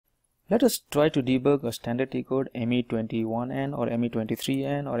Let us try to debug a standard T code ME21N or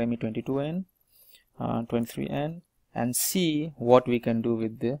ME23N or ME22N, 23N, and see what we can do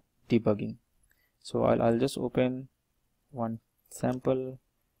with the debugging. So I'll just open one sample.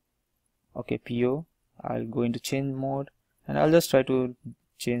 Okay, PO. I'll go into change mode and I'll just try to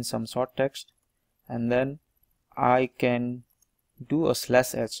change some short text, and then I can do a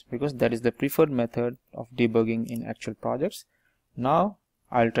 /h because that is the preferred method of debugging in actual projects. Now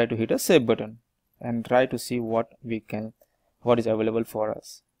I'll try to hit a save button and try to see what is available for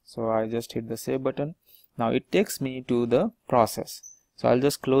us. So I just hit the save button. Now it takes me to the process. So I'll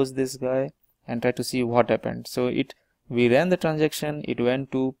just close this guy and try to see what happened. So we ran the transaction, it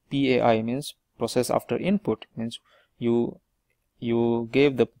went to PAI, means process after input, means you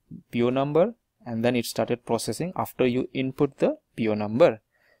gave the PO number and then it started processing after you input the PO number.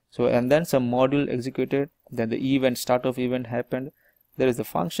 So and then some module executed, then the start of event happened, there is a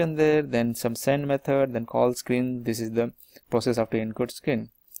function there, then some send method, then call screen. This is the process after input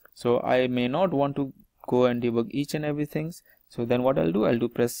screen. So I may not want to go and debug each and everything. So then what I'll do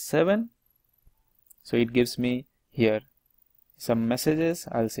press 7. So it gives me here some messages.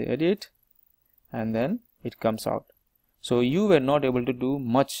 I'll say edit and then it comes out. So you were not able to do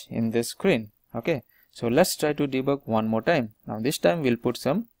much in this screen. Okay, so let's try to debug one more time. Now this time we'll put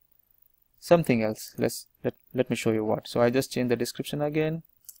something else. Let me show you what. So I just change the description again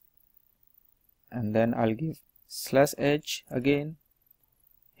and then I'll give /h again,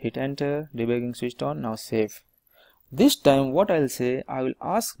 hit enter, debugging switched on. Now save. This time what I'll say, I will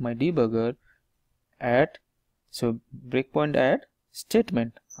ask my debugger at breakpoint at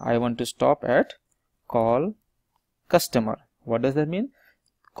statement. I want to stop at call customer. What does that mean?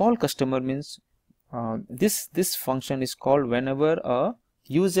 Call customer means this function is called whenever a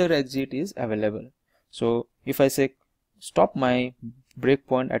user exit is available. So if I say stop my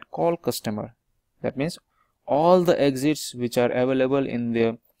breakpoint at call customer, that means all the exits which are available in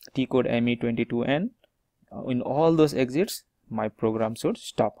the T code ME22N, in all those exits my program should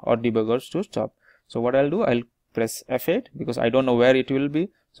stop or debugger should stop. So what I'll do, I'll press F8 because I don't know where it will be,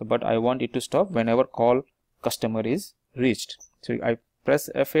 so but I want it to stop whenever call customer is reached. So I press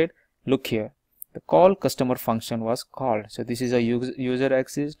F8. Look here, the call customer function was called. So this is a user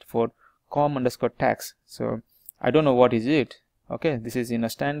exit for com_tax. So I don't know what is it. Okay, this is in a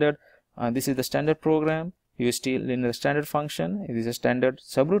standard, this is the standard program. You still in the standard function, it is a standard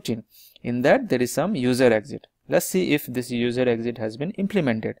subroutine. In that there is some user exit. Let's see if this user exit has been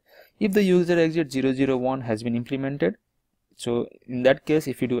implemented. If the user exit 001 has been implemented, so in that case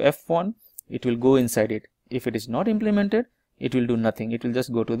if you do F1, it will go inside it. If it is not implemented, it will do nothing. It will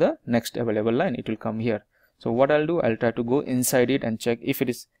just go to the next available line. It will come here. So what I'll do, I'll try to go inside it and check if it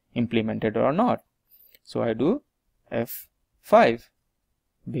is implemented or not. So I do F5.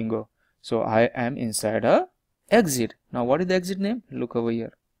 Bingo. So I am inside a exit. Now what is the exit name? Look over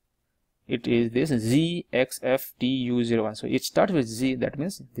here. It is this ZXFTU01. So it starts with Z. That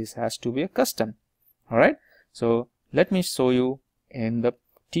means this has to be a custom. Alright. So let me show you in the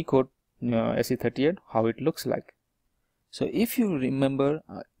T code SE38 how it looks like. So if you remember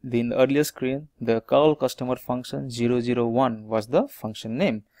in the earlier screen, the call customer function 001 was the function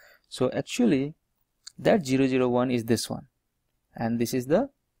name. So actually that 001 is this one, and this is the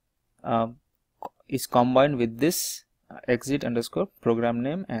is combined with this exit underscore program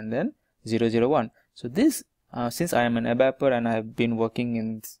name and then 001. So this since I am an ABAPer and I have been working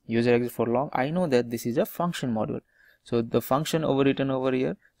in user exit for long, I know that this is a function module. So the function overwritten over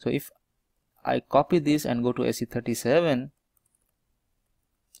here. So if I copy this and go to SE37,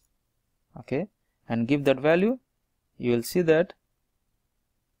 okay, and give that value, you will see that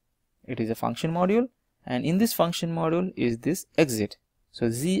it is a function module, and in this function module is this exit. So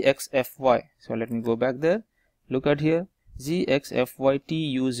ZXFY. So let me go back there. Look at here,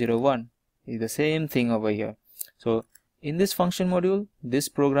 ZXFYTU01 is the same thing over here. So in this function module, this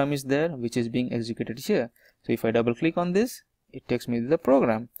program is there which is being executed here. So if I double click on this, it takes me to the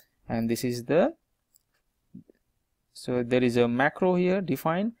program. And this is so there is a macro here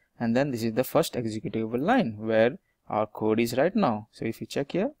defined, and then this is the first executable line where our code is right now. So if you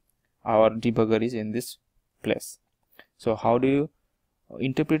check here, our debugger is in this place. So how do you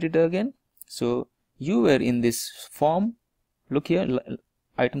interpret it again? So you were in this form. Look here,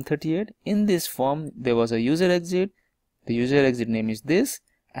 item 38. In this form there was a user exit. The user exit name is this,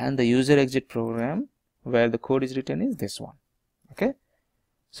 and the user exit program where the code is written is this one. Okay.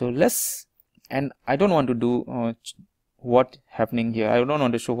 So and I don't want to do what happening here. I don't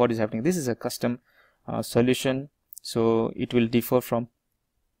want to show what is happening. This is a custom solution, so it will differ from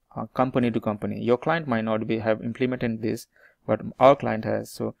company to company. Your client might not have implemented this, but our client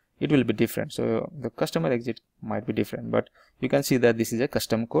has. So it will be different. So the customer exit might be different, but you can see that this is a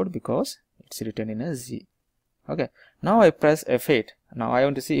custom code because it's written in a Z. Okay, now I press F8. Now I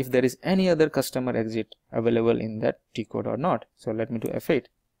want to see if there is any other customer exit available in that T code or not. So let me do F8.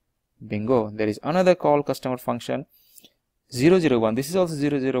 Bingo, there is another call customer function 001. This is also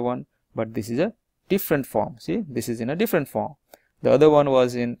 001, but this is a different form. See, this is in a different form. The other one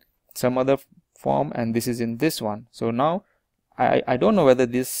was in some other form and this is in this one. So now I don't know whether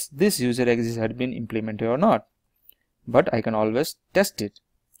this user exit had been implemented or not, but I can always test it.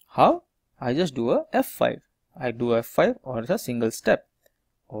 How? I just do a F5. I do F5 or a single step.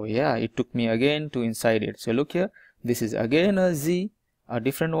 Oh yeah, it took me again to inside it. So look here, this is again a Z, a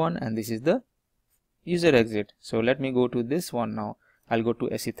different one, and this is the user exit. So let me go to this one now. I'll go to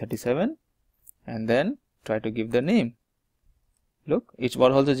SE37 and then try to give the name. Look, it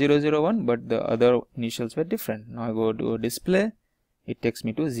was also 001, but the other initials were different. Now I go to display. It takes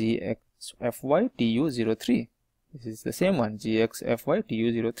me to GXFYTU03. This is the same one,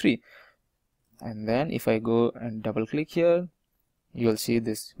 GXFYTU03. And then if I go and double click here, you will see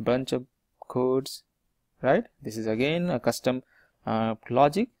this bunch of codes, right? This is again a custom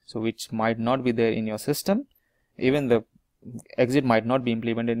logic, so which might not be there in your system. Even the exit might not be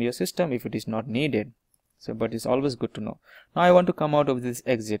implemented in your system if it is not needed. So, but it's always good to know. Now I want to come out of this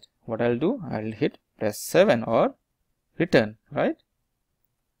exit. What I'll do, I'll hit press 7 or return, right?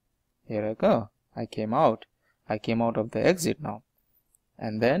 Here I go. I came out of the exit now.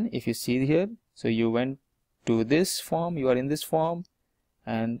 And then if you see here, so you went to this form, you are in this form,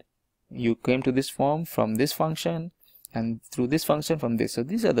 and you came to this form from this function, and through this function from this. So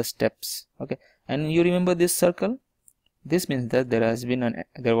these are the steps. Okay, and you remember this circle? This means that there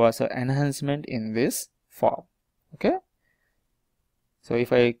was an enhancement in this form. Okay, so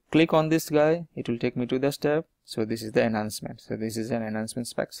if I click on this guy, it will take me to the step. So this is the enhancement. So this is an enhancement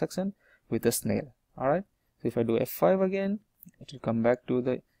spec section with a snail. All right, so if I do F5 again, it will come back to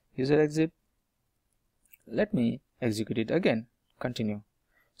the user exit. Let me execute it again. Continue.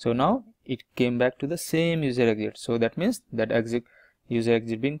 So now it came back to the same user exit. So that means that user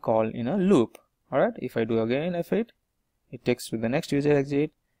exit being called in a loop. All right, if I do again F8, it takes to the next user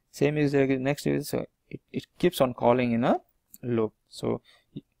exit, same user exit, next user. So it keeps on calling in a loop. So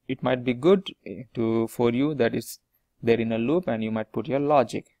it might be good for you that it's there in a loop, and you might put your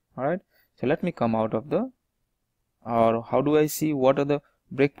logic. All right, so let me come out of the, or how do I see what are the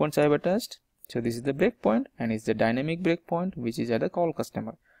breakpoints I have attached? So this is the breakpoint, and it's the dynamic breakpoint which is at the call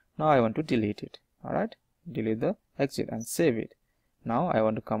customer. Now I want to delete it. All right, delete the exit and save it. Now I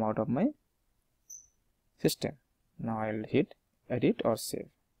want to come out of my system. Now I'll hit edit or save.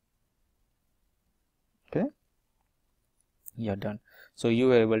 Okay, you're done. So you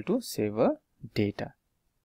were able to save a data.